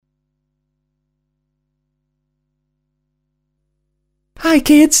Hi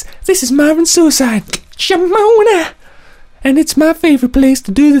kids, this is Marvin Suicide, Shamona, and it's my favorite place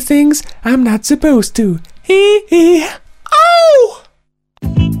to do the things I'm not supposed to. Hee hee. Oh!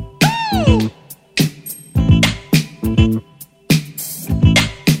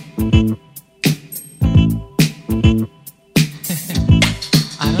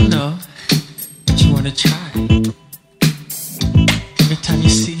 I don't know, but you wanna try. Every time you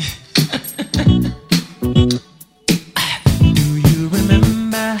see do you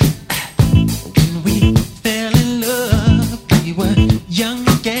remember when we fell in love? We were young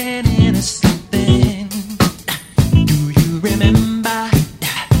and innocent then. Do you remember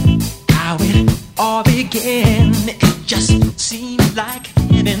how it all began? It just seemed like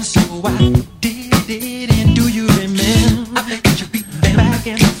heaven, so I did it. And do you remember? I bet you remember back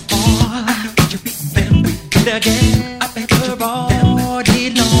in the fall. I bet you remember we did again. I bet you remember all day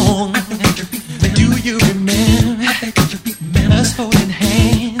long. I bet you remember. Do you remember? I bet you remember us holding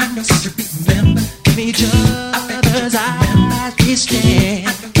hands. I bet you remember in each other's eyes we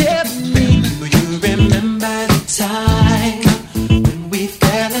stand. Tell me, do you remember the time when we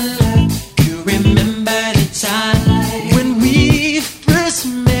fell in love? You remember the time when we first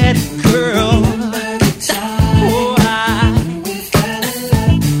met, girl? Oh, when we fell in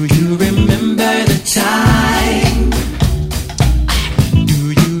love. Do you remember the time? Do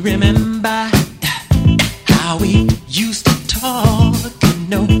you remember how we used to talk? You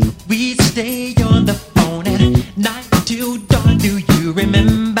know, we'd stay on the phone at night till dawn. Do you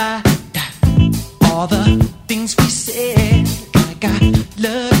remember all the things we said? Like I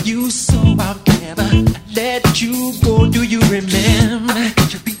love you so I'll never let you go. Do you remember?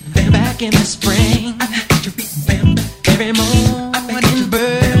 Back in the spring, every morning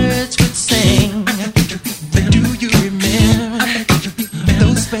birds would sing. Do you remember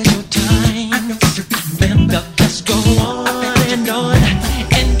those special times? They'll just go on and on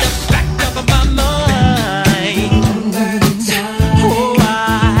in the back of my mind. Oh,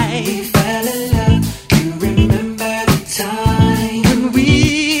 I fell in love. You remember the time when we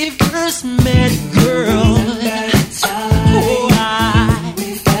first met, girl? Oh, I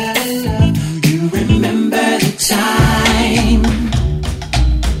fell in love. You remember the time?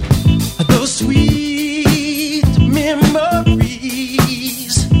 Those sweet memories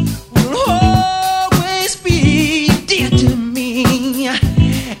will always be dear to me.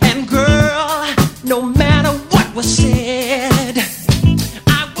 And girl, no matter what was said,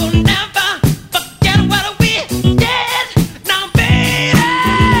 I will never forget what we did. Now, baby,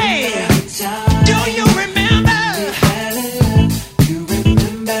 do you remember? You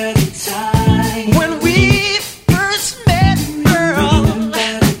remember the time when we first met, girl?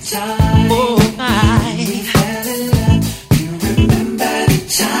 Oh, I fell in love. You remember the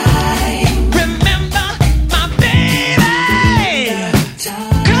time? Remember my baby?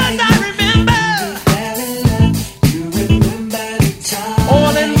 'Cause I remember. You remember the time?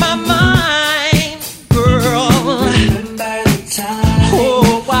 All in my mind, girl. Remember the time?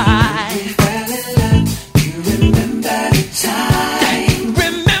 Oh, why? You remember the time?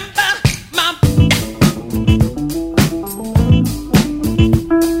 Remember my.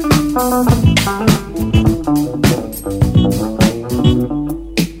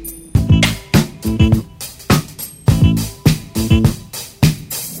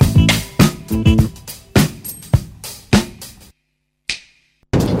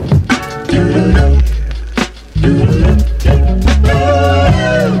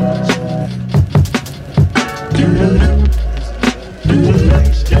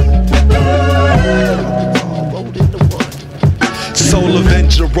 Soul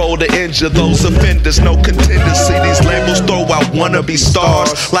Avenger, roll to injure those offenders. No contingency, these labels throw out wannabe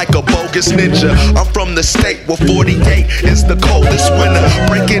stars like a bogus ninja. I'm from the state where 48 is the coldest winter.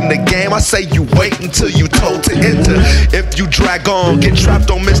 Breaking the game, I say you wait until you told to enter. If you drag on, get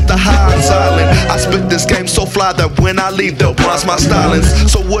trapped on Mr. Hyde's Island. I spit this game so fly that when I leave, they'll bronze my stylings.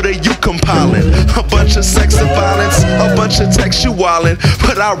 So what are you compiling? A bunch of sex and violence, a bunch of text you wildin'.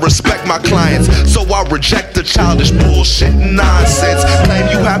 But I respect my clients, so I reject the childish bullshit and nonsense. Claim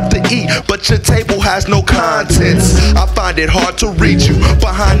you have to eat, but your table has no contents. I find it hard to read you.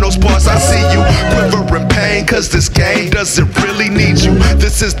 Behind those bars I see you quivering pain, cause this game doesn't really need you.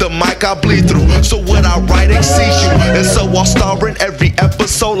 This is the mic I bleed through, so what I write exceeds you. And so I'll star in every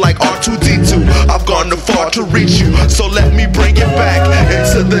episode like R2-D2. I've gone too far to reach you, so let me bring it back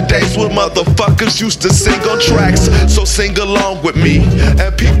into the days when motherfuckers used to sing on tracks. So sing along with me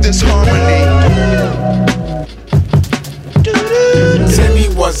and peep this harmony. Timmy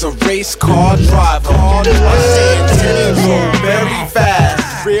was a race car driver. I said Timmy drove very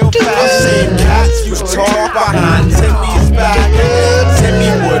fast, real fast. I said cats used to talk behind Timmy's back.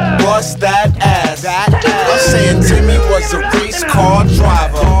 bust that ass. I'm saying Timmy was a race car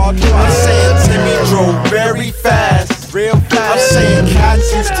driver. I'm saying Timmy drove very fast. Real fast. I'm saying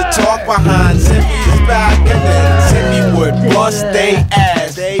cats used to talk behind Timmy's back, and then Timmy would bust they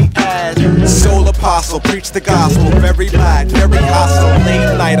ass. Soul apostle, preach the gospel, very black, very hostile.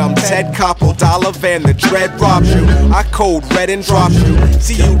 Late night, I'm Ted Koppel, Dollar Van, the dread robs you. I code red and drop you.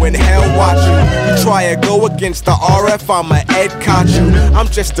 See you in hell, watch you. You try to go against the RF, I'm a Ed Kachu. I'm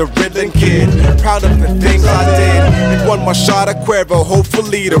just a riddling kid, proud of the things I did. And one more shot of Cuervo,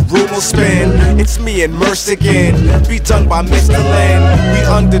 hopefully the room will spin. It's me and Merce again, be done by Mr. Lynn. We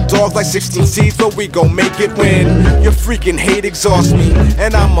underdogs like 16 seeds, but we gon' make it win. Your freaking hate exhausts me,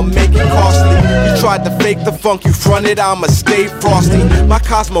 and I'ma make it costly. You tried to fake the funk, you fronted, I'ma stay frosty. My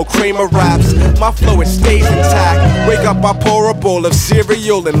Cosmo Kramer raps, my flow it stays intact. Wake up, I pour a bowl of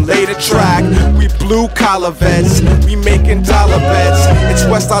cereal and lay the track. We blue collar vets, we making dollar bets. It's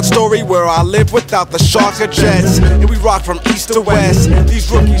West Side Story where I live without the Sharks or Jets. And we rock from east to west, these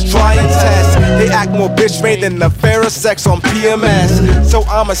rookies try and test. They act more bitch-made than the fairer sex on PMS. So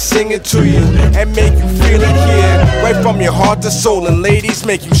I'ma sing it to you and make you feel it here. Right from your heart to soul, and ladies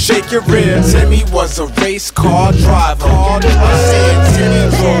make you shake your rear. Timmy was a race car driver. I'm saying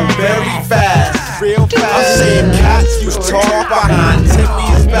Timmy drove very fast. Real fast. I'm saying cats used to talk behind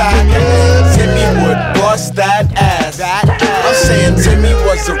Timmy's back, and Timmy would bust that ass. I'm saying Timmy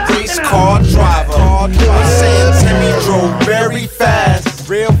was a race car driver. I'm saying Timmy drove very fast.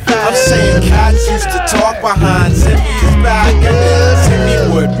 Real fast. I'm saying cats used to talk behind Timmy's back, and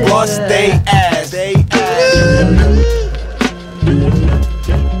Timmy would bust they ass.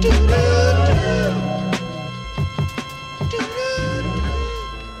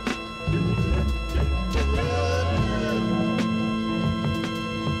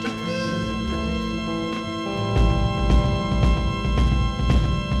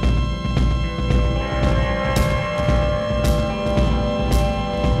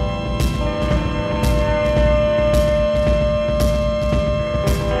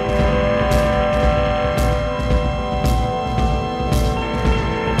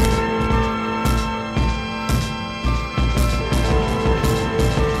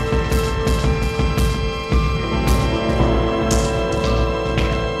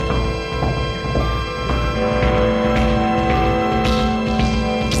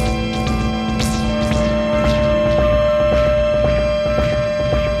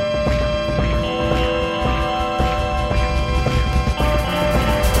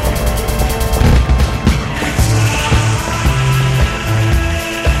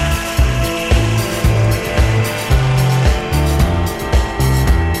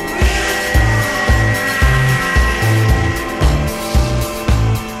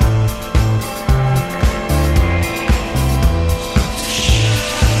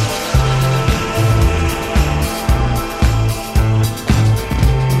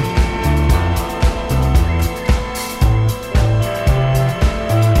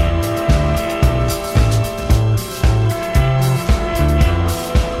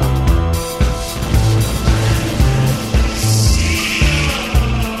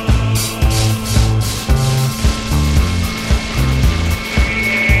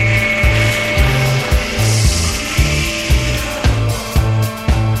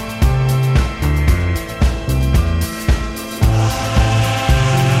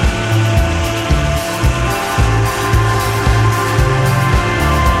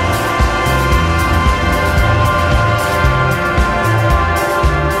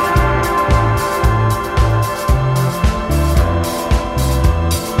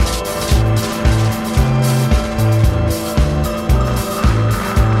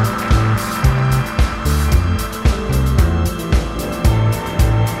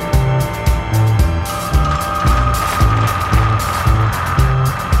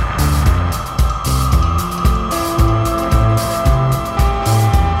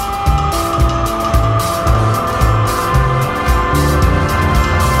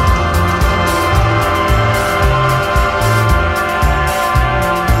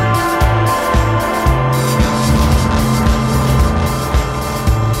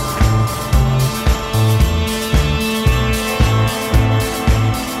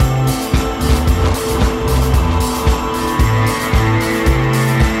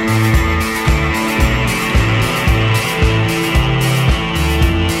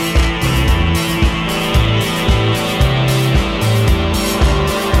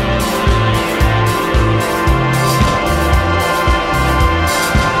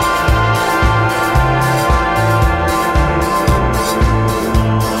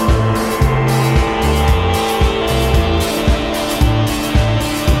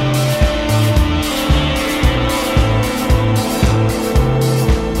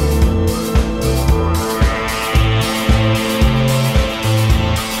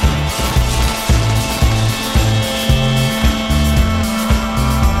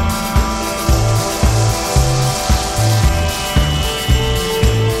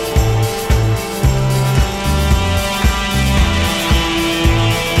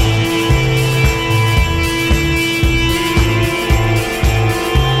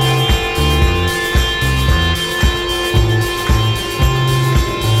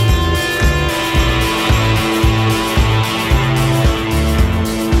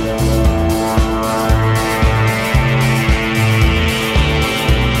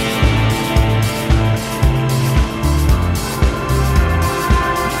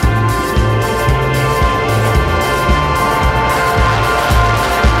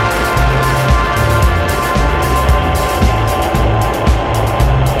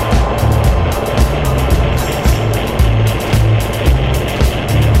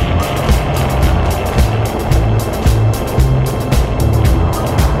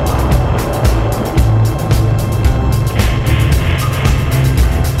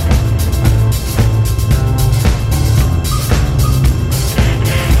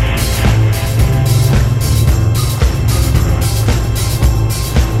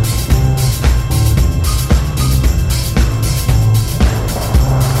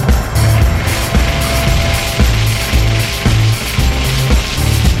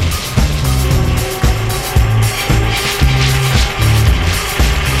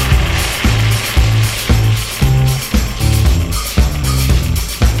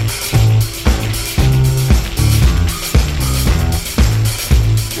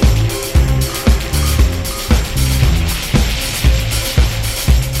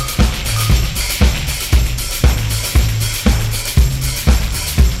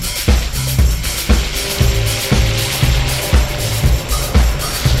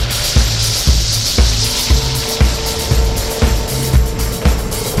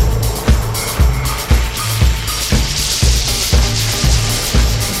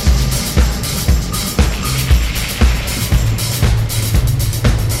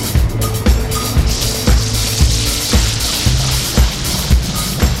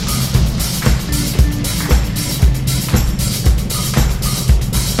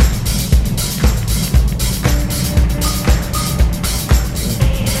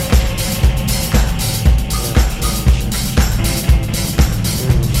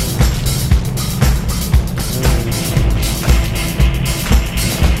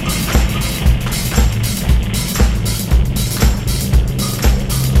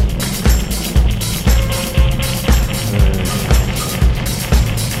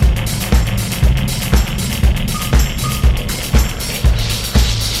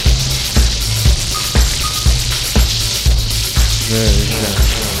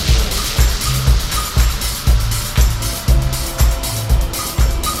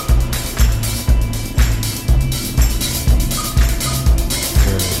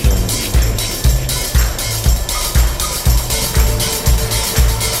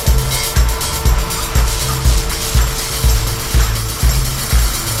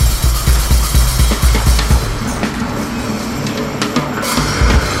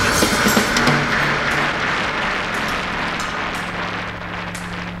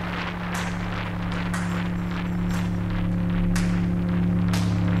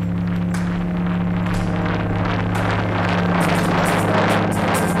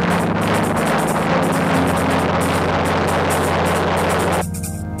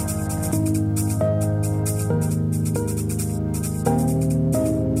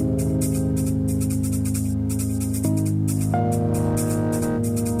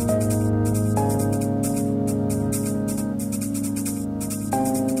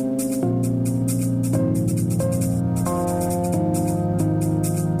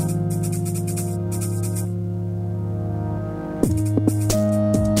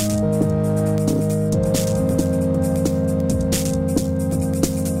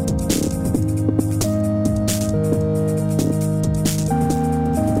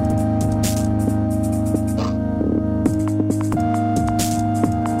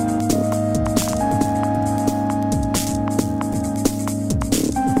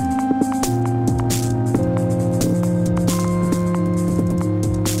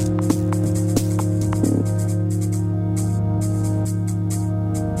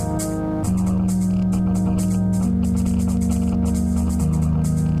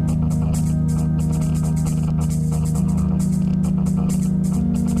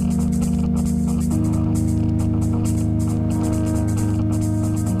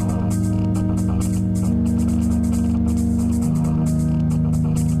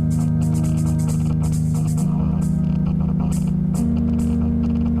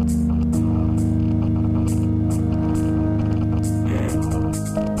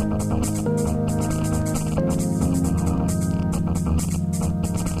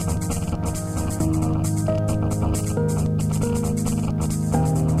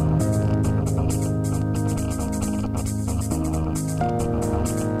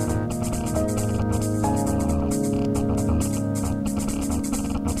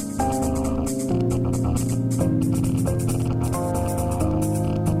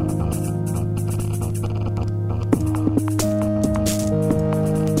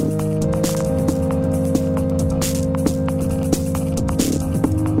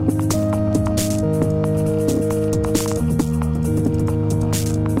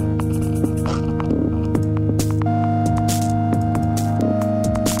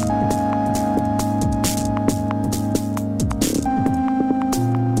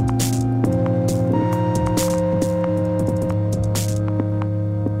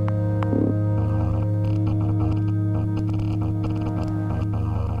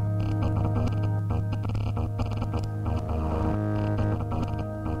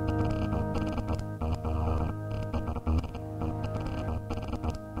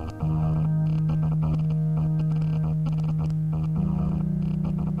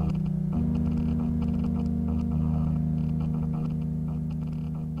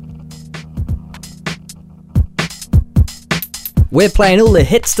 We're playing all the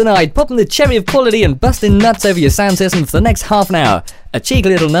hits tonight, popping the cherry of quality and busting nuts over your sound system for the next half an hour. A cheeky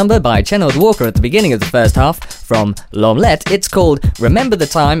little number by Chenod Walker at the beginning of the first half from L'Omelette. It's called Remember the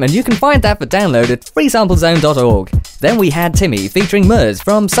Time, and you can find that for download at freesamplezone.org. Then we had Timmy featuring Murs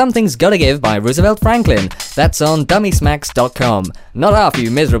from Something's Gotta Give by Roosevelt Franklin. That's on dummysmacks.com. Not half, you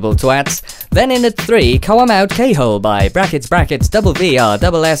miserable twats. Then in at 3, Koam Out K-Hole by brackets double VR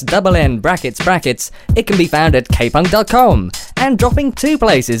double S double N brackets. It can be found at kpunk.com. And dropping 2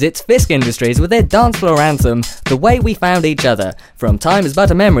 places, it's Fisk Industries with their dance floor anthem, The Way We Found Each Other. From Time Is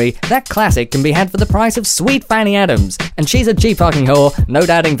But a Memory, that classic can be had for the price of Sweet Fanny Adams. And she's a cheap fucking whore, no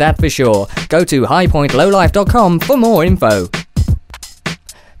doubting that for sure. Go to highpointlowlife.com for more info.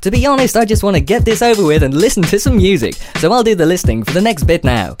 To be honest, I just want to get this over with and listen to some music, so I'll do the listing for the next bit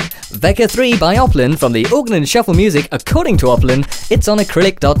now. Vecca 3 by Oplan from the Organ and Shuffle Music According to Oplan, it's on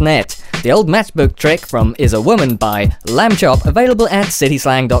acrylic.net. The Old Matchbook Trick from Is a Woman by Lamb Chop, available at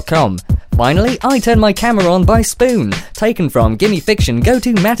cityslang.com. Finally, I Turn My Camera On by Spoon, taken from Gimme Fiction, go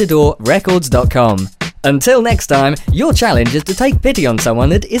to matadorrecords.com. Until next time, your challenge is to take pity on someone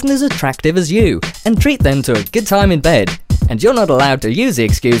that isn't as attractive as you, and treat them to a good time in bed. And you're not allowed to use the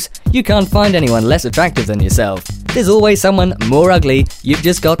excuse, you can't find anyone less attractive than yourself. There's always someone more ugly, you've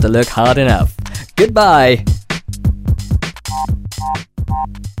just got to look hard enough. Goodbye!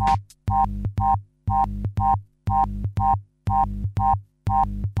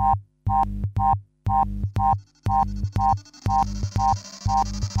 Thank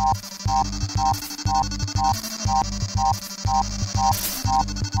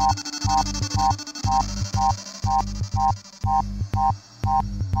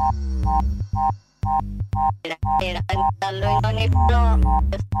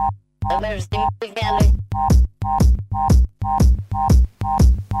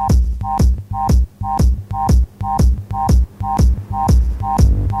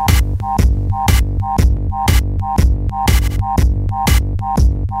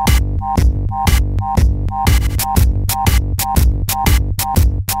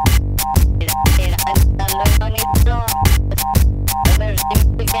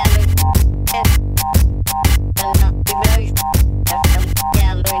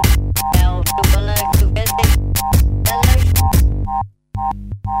you.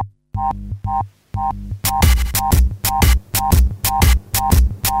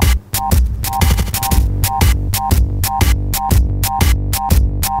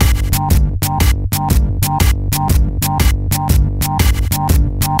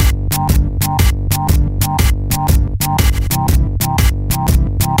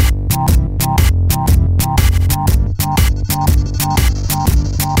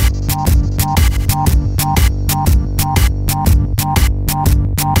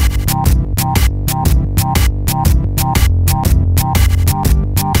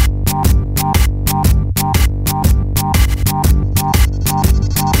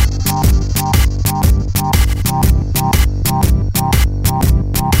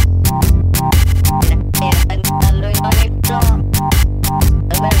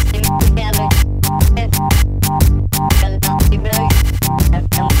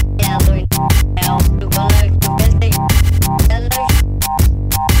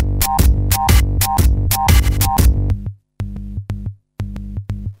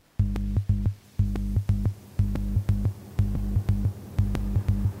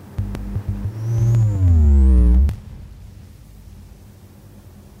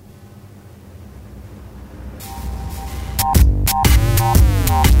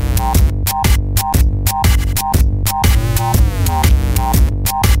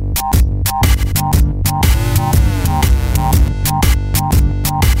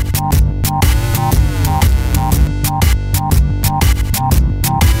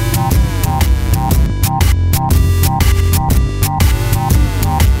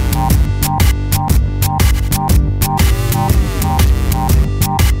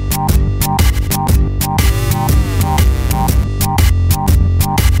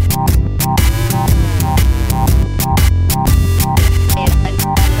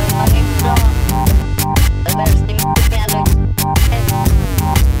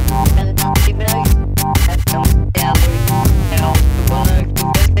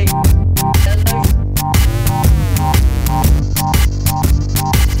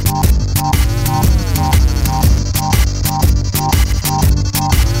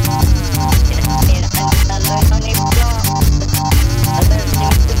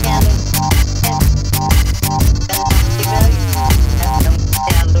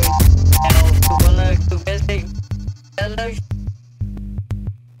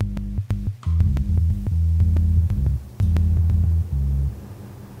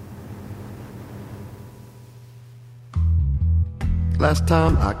 Last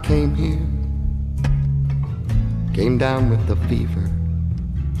time I came here, came down with the fever.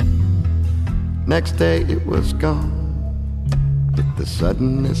 Next day it was gone, with the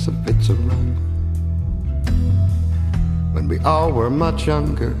suddenness of its arrival. When we all were much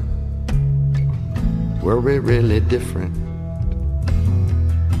younger, were we really different?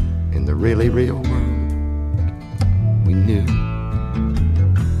 In the really real world, we knew.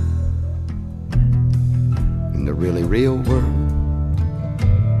 In the really real world,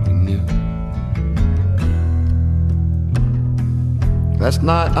 we knew. Last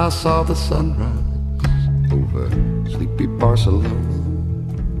night I saw the sunrise over sleepy Barcelona,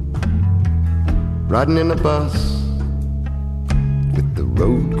 riding in a bus with the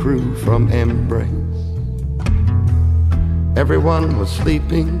road crew from Embrace. Everyone was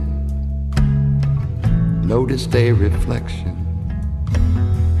sleeping, noticed a reflection,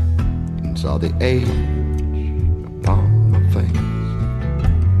 and saw the age upon my face,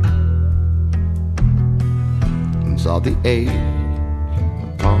 and saw the age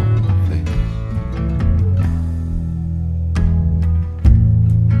upon my face.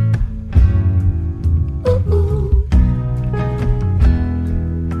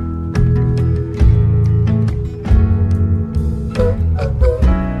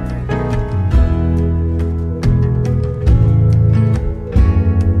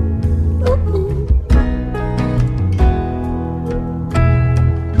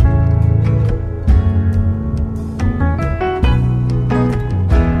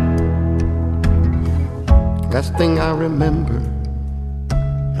 Last thing I remember,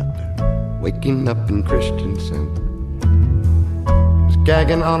 waking up in Christensen, was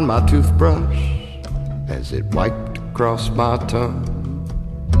gagging on my toothbrush as it wiped across my tongue.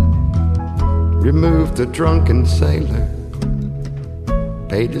 Removed the drunken sailor,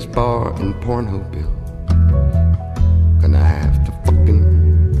 paid his bar and porno bill. Gonna have to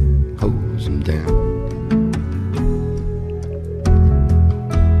fucking hose him down.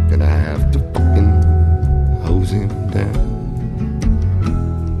 Gonna have to fucking hose him down.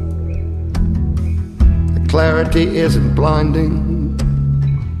 The clarity isn't blinding.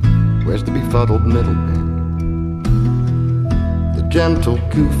 Where's the befuddled middleman? The gentle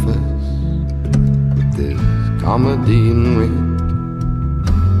goofus with his comedy and wit,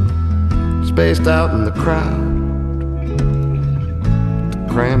 spaced out in the crowd, the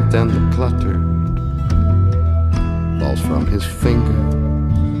cramped and the cluttered, falls from his finger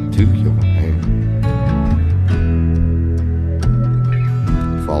to your hand.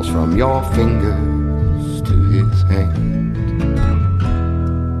 Falls from your fingers to his hand.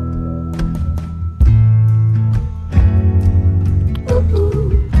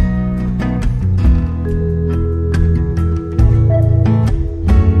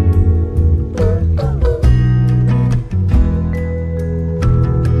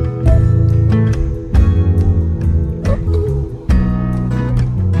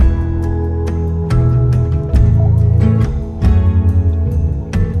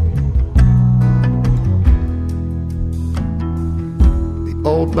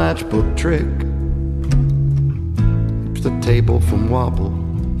 Old matchbook trick keeps the table from wobble.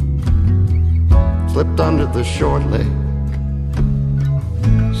 Slipped under the short leg,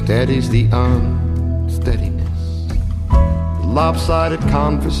 steadies the unsteadiness. The lopsided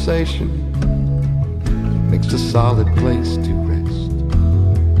conversation makes a solid place to rest.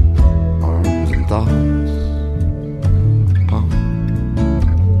 Arms and thoughts pump.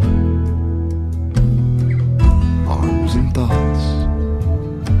 Arms and thoughts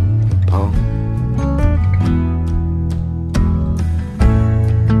pump.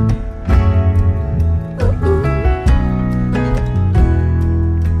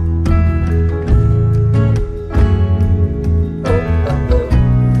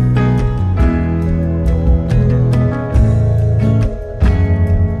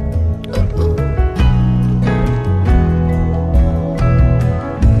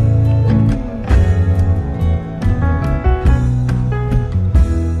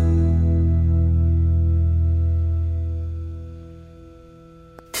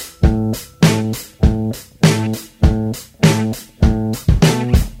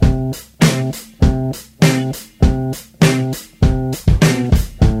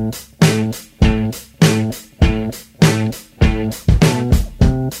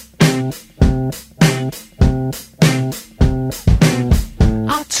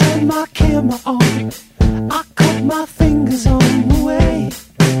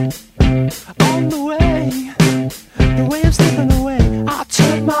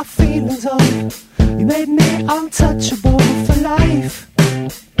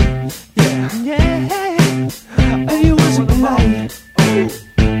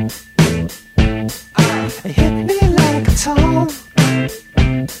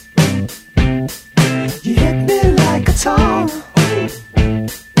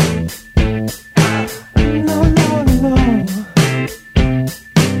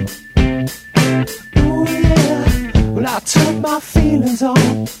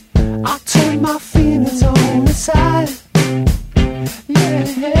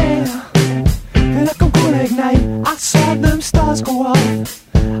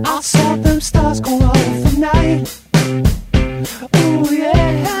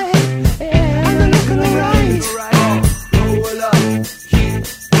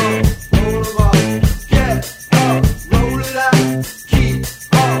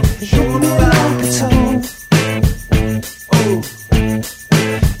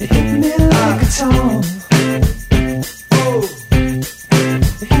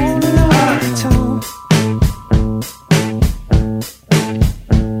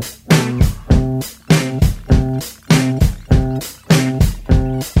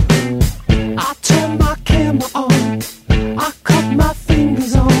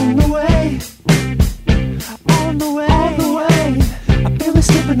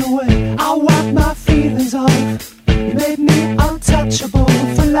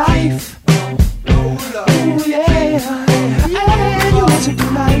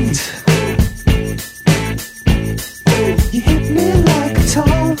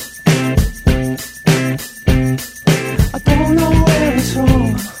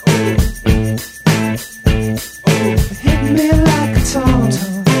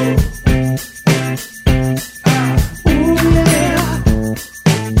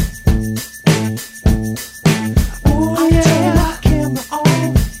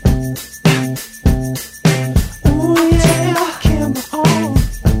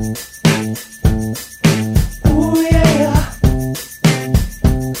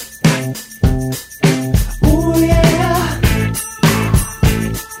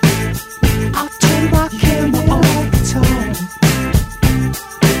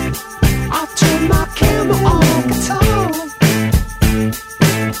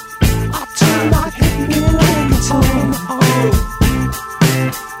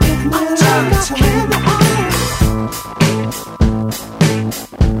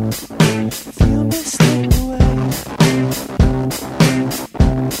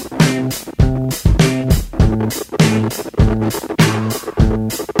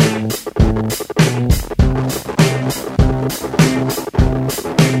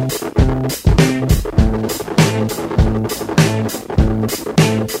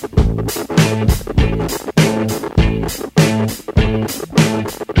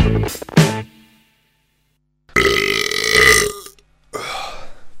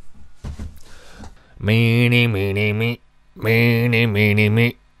 Meeny, meeny, me. Meeny, meeny,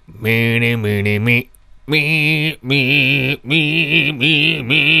 me. Meeny, meeny, me. Me, me, me, me,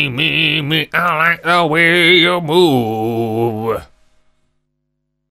 me, me, me. I like the way you move.